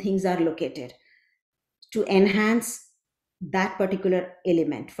certain things are located to enhance that particular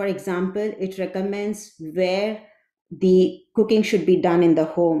element. For example, it recommends where the cooking should be done in the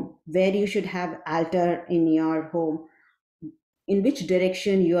home, where you should have altar in your home, in which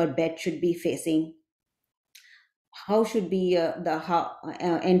direction your bed should be facing, how should be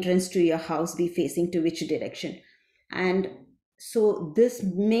entrance to your house be facing to which direction. And so this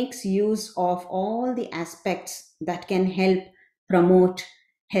makes use of all the aspects that can help promote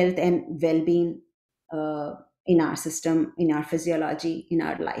health and well-being uh, in our system, in our physiology, in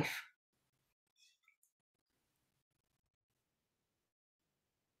our life.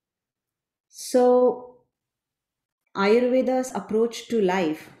 So Ayurveda's approach to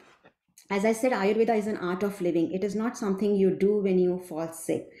life, as I said, Ayurveda is an art of living. It is not something you do when you fall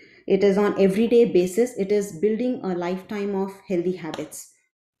sick. It is on everyday basis. It is building a lifetime of healthy habits.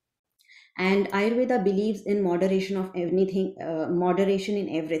 And Ayurveda believes in moderation of anything, moderation in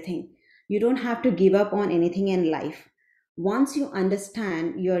everything. You don't have to give up on anything in life. Once you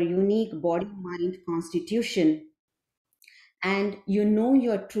understand your unique body mind constitution, and you know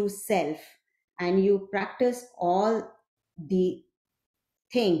your true self, and you practice all the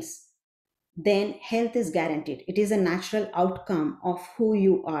things, then health is guaranteed. It is a natural outcome of who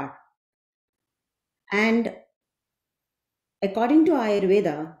you are. And according to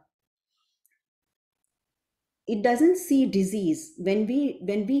Ayurveda, it doesn't see disease. When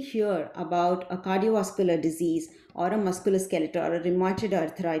we hear about a cardiovascular disease or a musculoskeletal or a rheumatoid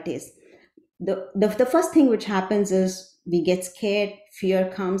arthritis, the first thing which happens is we get scared,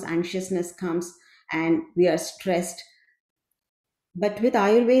 fear comes, anxiousness comes, and we are stressed. But with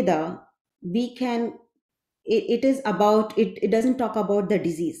Ayurveda, we can, it is about it doesn't talk about the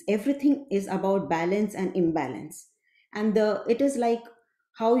disease. Everything is about balance and imbalance. And the it is like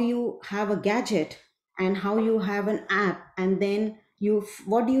how you have a gadget and how you have an app, and then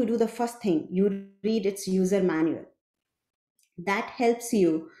what do you do? The first thing, you read its user manual. That helps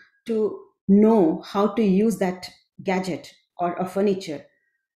you to know how to use that gadget or a furniture.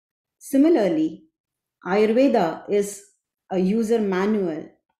 Similarly, Ayurveda is a user manual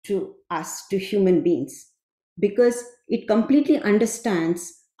to us, to human beings, because it completely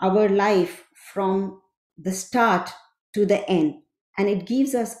understands our life from the start to the end. And it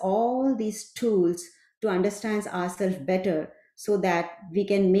gives us all these tools to understand ourselves better so that we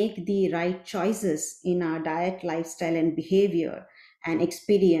can make the right choices in our diet, lifestyle, and behavior, and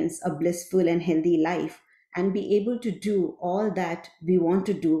experience a blissful and healthy life, and be able to do all that we want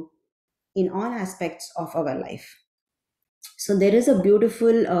to do in all aspects of our life. So there is a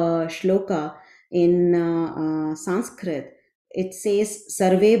beautiful shloka in Sanskrit. It says,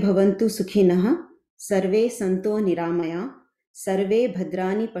 "Sarve bhavantu sukhinah, sarve santo niramaya, sarve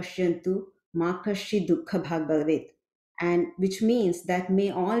bhadrani pashyantu, ma kashi dukkha bhag bhavet." And which means that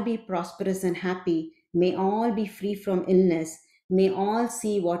may all be prosperous and happy, may all be free from illness, may all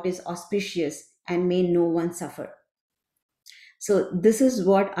see what is auspicious, and may no one suffer. So this is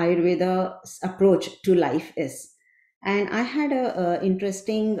what Ayurveda's approach to life is. And I had a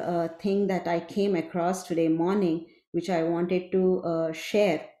interesting thing that I came across today morning, which I wanted to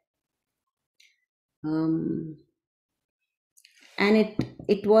share. Um, and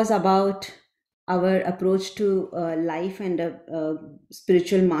it was about our approach to life, and a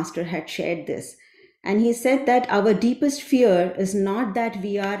spiritual master had shared this. And he said that our deepest fear is not that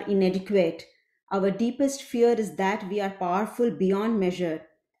we are inadequate. Our deepest fear is that we are powerful beyond measure.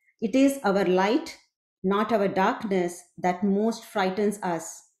 It is our light, not our darkness, that most frightens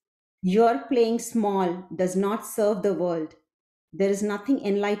us. Your playing small does not serve the world. There is nothing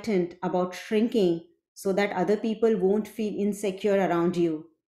enlightened about shrinking so that other people won't feel insecure around you.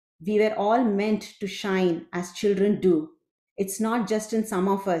 We were all meant to shine as children do. It's not just in some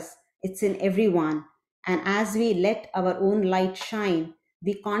of us, it's in everyone. And as we let our own light shine,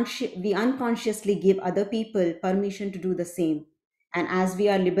 we unconsciously give other people permission to do the same. And as we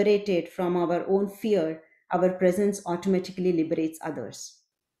are liberated from our own fear, our presence automatically liberates others.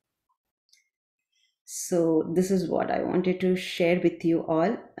 So, this is what I wanted to share with you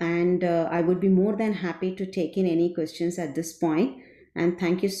all. And I would be more than happy to take in any questions at this point. And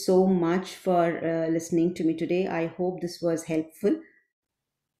thank you so much for listening to me today. I hope this was helpful.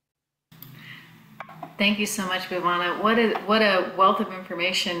 Thank you so much, Bivana. What a wealth of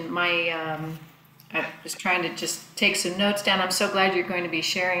information. I was trying to just take some notes down. I'm so glad you're going to be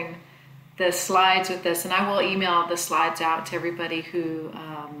sharing the slides with us, and I will email the slides out to everybody who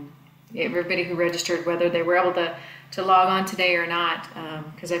registered, whether they were able to log on today or not,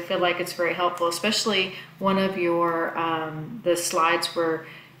 because I feel like it's very helpful, especially one of your the slides where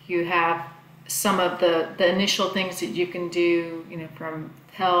you have some of the initial things that you can do, from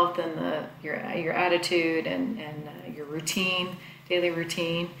health and your attitude and your routine, daily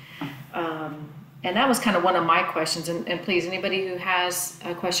routine. And that was kind of one of my questions. And please, anybody who has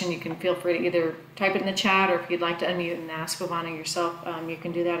a question, you can feel free to either type it in the chat, or if you'd like to unmute and ask Ivana yourself, you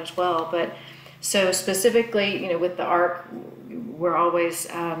can do that as well. But so specifically, with the ARC, we're always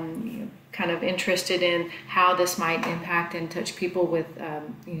kind of interested in how this might impact and touch people with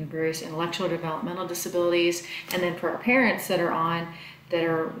various intellectual or developmental disabilities, and then for our parents that are on, that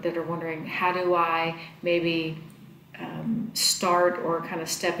are wondering, how do I maybe start or kind of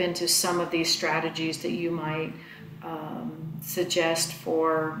step into some of these strategies that you might suggest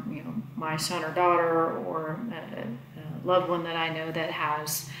for my son or daughter, or a loved one that I know that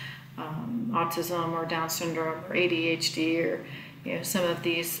has autism or Down syndrome or ADHD, or some of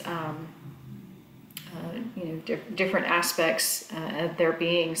these different aspects of their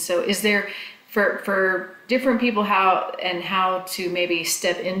being. So is there, for different people, how to maybe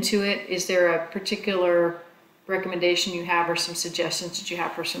step into it, is there a particular recommendation you have, or some suggestions that you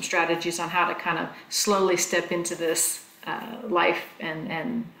have for some strategies on how to kind of slowly step into this life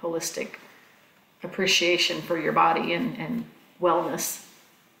and holistic appreciation for your body and wellness?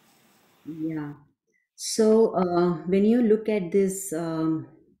 Yeah. So, when you look at this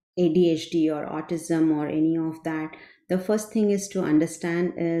ADHD or autism or any of that, the first thing is to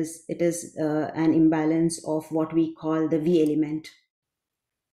understand is it is an imbalance of what we call the V element,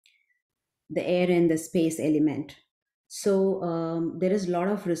 the air and the space element. So, there is a lot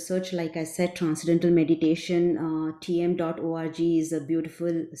of research, like I said, transcendental meditation, tm.org is a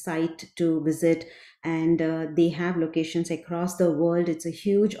beautiful site to visit, and they have locations across the world. It's a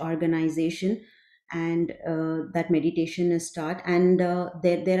huge organization, and that meditation is start. And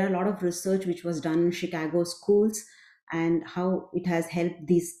there are a lot of research which was done in Chicago schools, and how it has helped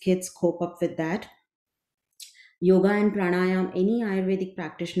these kids cope up with that. Yoga and pranayam, any Ayurvedic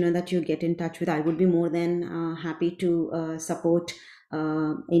practitioner that you get in touch with, I would be more than happy to support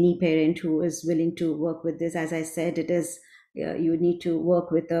any parent who is willing to work with this. As I said, it is you need to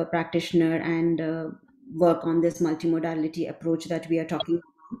work with a practitioner and work on this multimodality approach that we are talking about.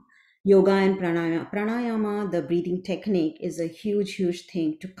 Yoga and pranayama, the breathing technique, is a huge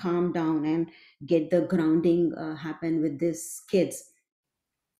thing to calm down and get the grounding happen with these kids.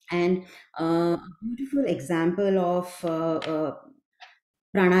 And a beautiful example of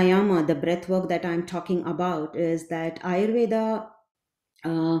pranayama, the breath work that I'm talking about, is that Ayurveda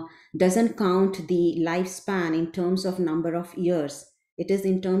uh, doesn't count the lifespan in terms of number of years, it is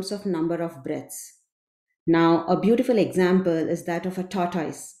in terms of number of breaths. Now, a beautiful example is that of a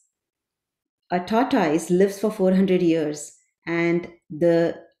tortoise. A tortoise lives for 400 years, and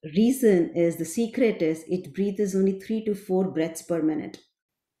the reason is, the secret is, it breathes only 3 to 4 breaths per minute,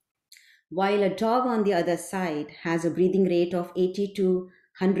 while a dog on the other side has a breathing rate of 80 to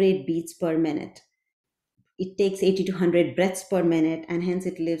 100 beats per minute. It takes 80 to 100 breaths per minute, and hence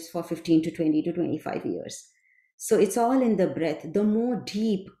it lives for 15 to 20 to 25 years. So it's all in the breath. The more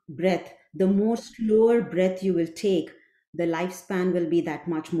deep breath, the more slower breath you will take, the lifespan will be that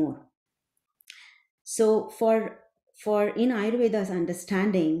much more. So for in Ayurveda's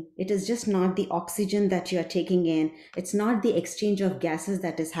understanding, it is just not the oxygen that you are taking in, it's not the exchange of gases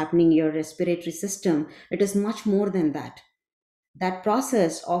that is happening in your respiratory system. It is much more than that. That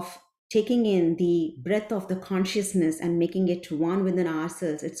process of taking in the breath of the consciousness and making it one within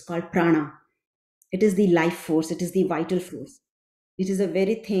ourselves, it's called prana. It is the life force, it is the vital force. It is a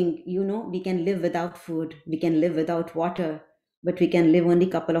very thing, we can live without food, we can live without water, but we can live only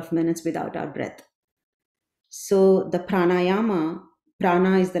a couple of minutes without our breath. So the pranayama,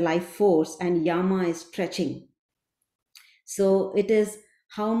 prana is the life force and yama is stretching. So it is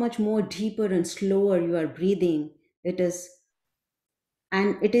how much more deeper and slower you are breathing. It is,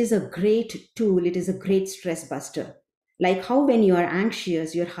 and it is a great tool. It is a great stress buster. Like how when you are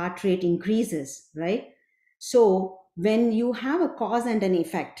anxious, your heart rate increases, right? So when you have a cause and an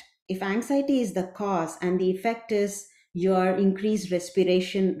effect, if anxiety is the cause and the effect is your increased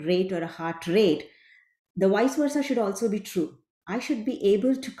respiration rate or a heart rate, the vice versa should also be true. I should be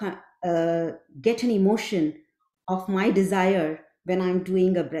able to get an emotion of my desire when I'm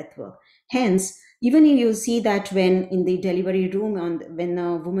doing a breath work. Hence, even if you see that when in the delivery room, when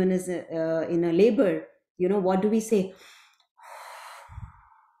a woman is in a labor, what do we say?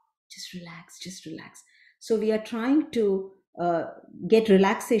 Just relax, just relax. So we are trying to get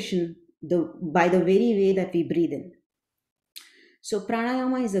relaxation by the very way that we breathe in. So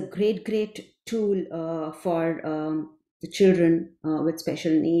pranayama is a great tool for the children with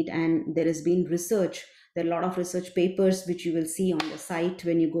special need, and there has been research There are a lot of research papers which you will see on the site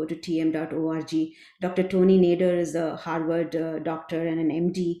when you go to tm.org. Dr. Tony Nader is a Harvard doctor and an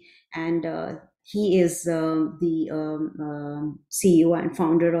MD, and he is the CEO and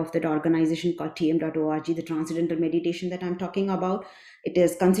founder of that organization called tm.org, the Transcendental Meditation that I'm talking about. It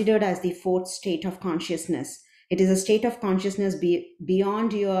is considered as the fourth state of consciousness. It is a state of consciousness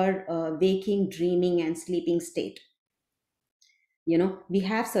beyond your waking, dreaming, and sleeping state. We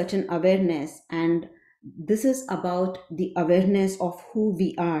have certain awareness, and this is about the awareness of who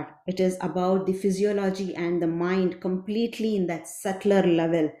we are. It is about the physiology and the mind completely in that subtler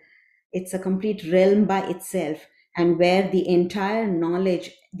level. It's a complete realm by itself, and where the entire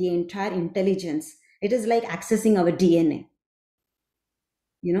knowledge, the entire intelligence, it is like accessing our DNA.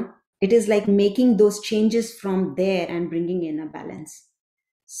 It is like making those changes from there and bringing in a balance.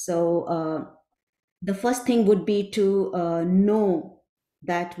 So the first thing would be to know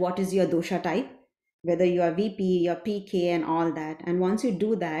that what is your dosha type, whether you are VP, your PK, and all that. And once you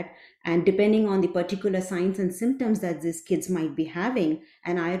do that, and depending on the particular signs and symptoms that these kids might be having,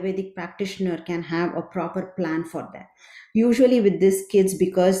 an Ayurvedic practitioner can have a proper plan for that. Usually with these kids,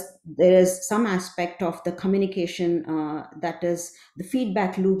 because there is some aspect of the communication, that is the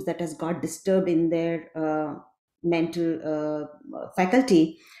feedback loops that has got disturbed in their mental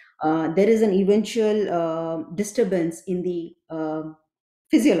faculty, there is an eventual disturbance in the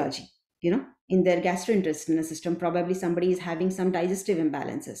physiology, in their gastrointestinal system. Probably somebody is having some digestive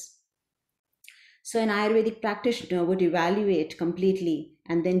imbalances. So an Ayurvedic practitioner would evaluate completely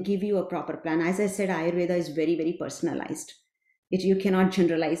and then give you a proper plan. As I said, Ayurveda is very, very personalized. You cannot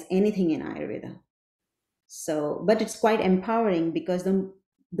generalize anything in Ayurveda. So, but it's quite empowering, because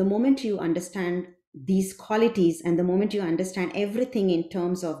the moment you understand these qualities, and the moment you understand everything in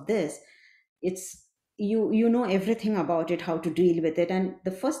terms of this, it's you know everything about it, how to deal with it. And the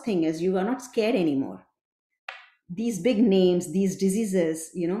first thing is, you are not scared anymore. These big names, these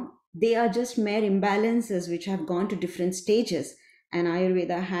diseases, they are just mere imbalances which have gone to different stages, and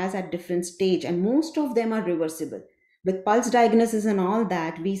Ayurveda has at different stage, and most of them are reversible. With pulse diagnosis and all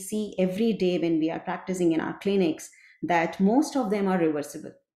that, we see every day when we are practicing in our clinics that most of them are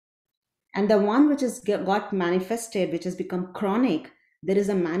reversible. And the one which has got manifested, which has become chronic, there is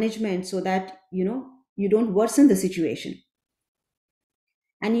a management so that you don't worsen the situation,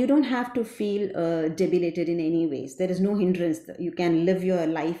 and you don't have to feel debilitated in any ways. There is no hindrance. You can live your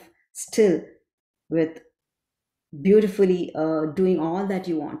life still with beautifully doing all that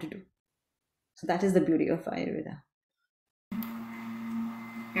you want to do. So that is the beauty of Ayurveda.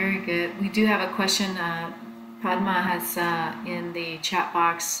 Very good. We do have a question. Padma has in the chat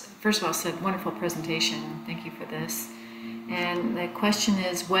box, first of all, said, wonderful presentation. Thank you for this. And the question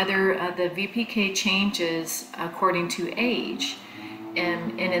is whether the VPK changes according to age.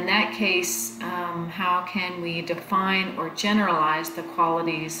 And in that case, how can we define or generalize the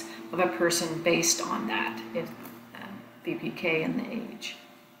qualities of a person based on that, if VPK and the age?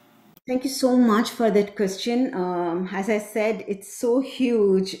 Thank you so much for that question. As I said, it's so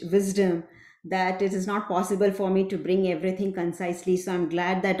huge wisdom that it is not possible for me to bring everything concisely. So I'm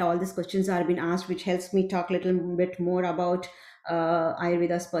glad that all these questions are being asked, which helps me talk a little bit more about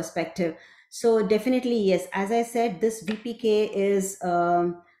Ayurveda's perspective. So definitely, yes, as I said, this VPK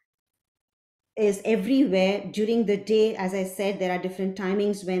is everywhere during the day. As I said, there are different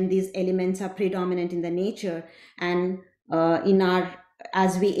timings when these elements are predominant in the nature, and in our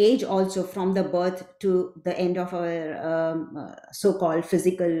as we age also, from the birth to the end of our so-called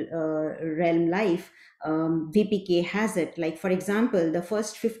physical realm life, VPK has it. Like, for example, the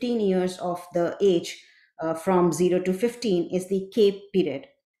first 15 years of the age, from 0 to 15, is the K period,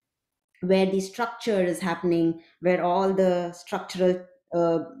 where the structure is happening, where all the structural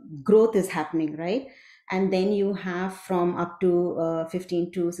growth is happening, right? And then you have from up to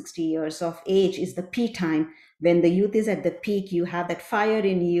 15 to 60 years of age is the P time, when the youth is at the peak. You have that fire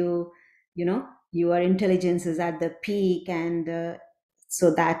in you, your intelligence is at the peak, and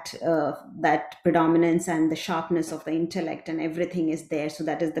so that predominance and the sharpness of the intellect and everything is there. So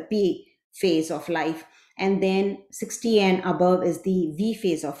that is the P phase of life. And then 60 and above is the V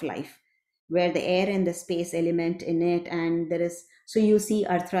phase of life, where the air and the space element in it, and there is, so you see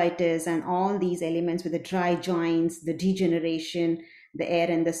arthritis and all these elements with the dry joints, the degeneration, the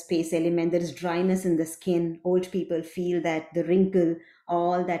air and the space element. There is dryness in the skin. Old people feel that, the wrinkle,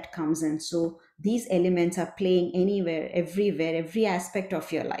 all that comes in. So these elements are playing anywhere, everywhere, every aspect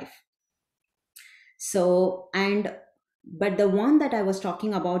of your life. So, but the one that I was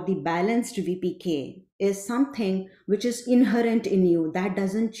talking about, the balanced VPK, is something which is inherent in you, that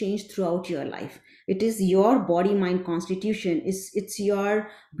doesn't change throughout your life. It is your body mind constitution, it's your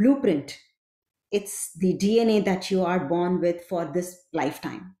blueprint. it's the DNA that you are born with for this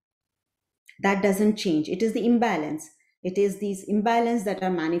lifetime. That doesn't change. It is the imbalance. It is these imbalance that are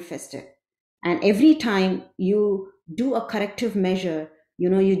manifested. And every time you do a corrective measure,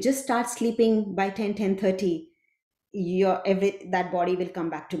 you just start sleeping by 10:30, that body will come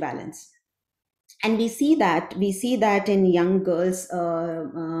back to balance. And we see that in young girls.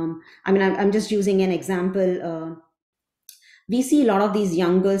 I mean, I'm just using an example. We see a lot of these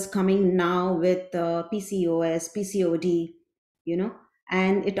young girls coming now with PCOS, PCOD, you know,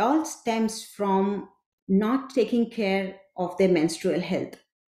 and it all stems from not taking care of their menstrual health.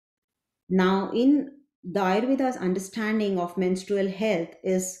 Now, in the Ayurveda's understanding of menstrual health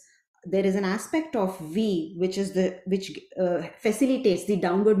is there is an aspect of V which facilitates the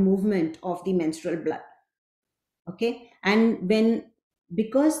downward movement of the menstrual blood. Okay, and when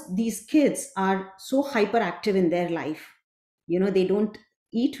because these kids are so hyperactive in their life, they don't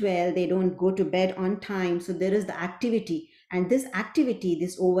eat well, they don't go to bed on time, so there is the activity, and this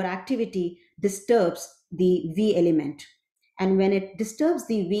overactivity disturbs the V element. And when it disturbs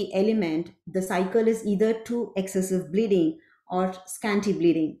the V element, the cycle is either too excessive bleeding or scanty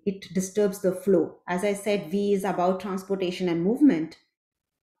bleeding. It disturbs the flow. As I said, V is about transportation and movement.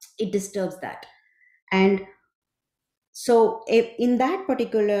 It disturbs that. And so if in that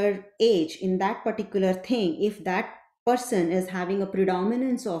particular age, in that particular thing, if that person is having a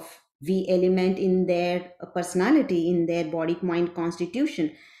predominance of V element in their personality, in their body mind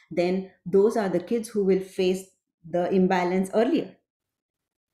constitution, then those are the kids who will face the imbalance earlier.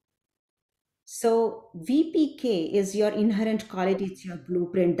 So VPK is your inherent quality, it's your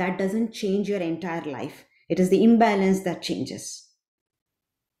blueprint. That doesn't change your entire life. It is the imbalance that changes.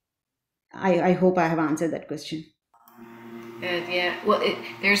 I hope I have answered that question. Yeah, well,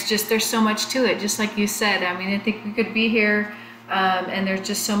 there's so much to it. Just like you said, I mean, I think we could be here, and there's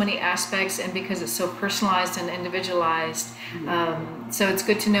just so many aspects, and because it's so personalized and individualized, so it's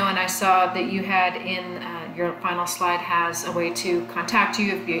good to know. And I saw that you had in your final slide has a way to contact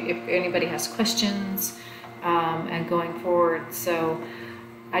you if anybody has questions, and going forward. So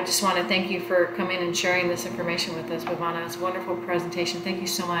I just want to thank you for coming and sharing this information with us, Bhavana. It's a wonderful presentation. Thank you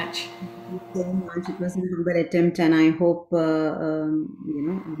so much. Thank you so much. It was a humble attempt, and I hope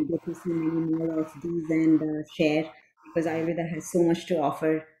we get to see many more of these and share, because Ayurveda has so much to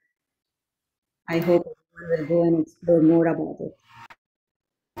offer. I hope everyone will go and explore more about it.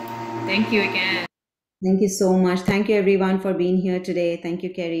 Thank you again. Thank you so much. Thank you everyone for being here today. Thank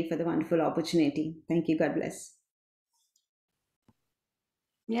you, Kerry, for the wonderful opportunity. Thank you. God bless.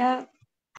 Yeah.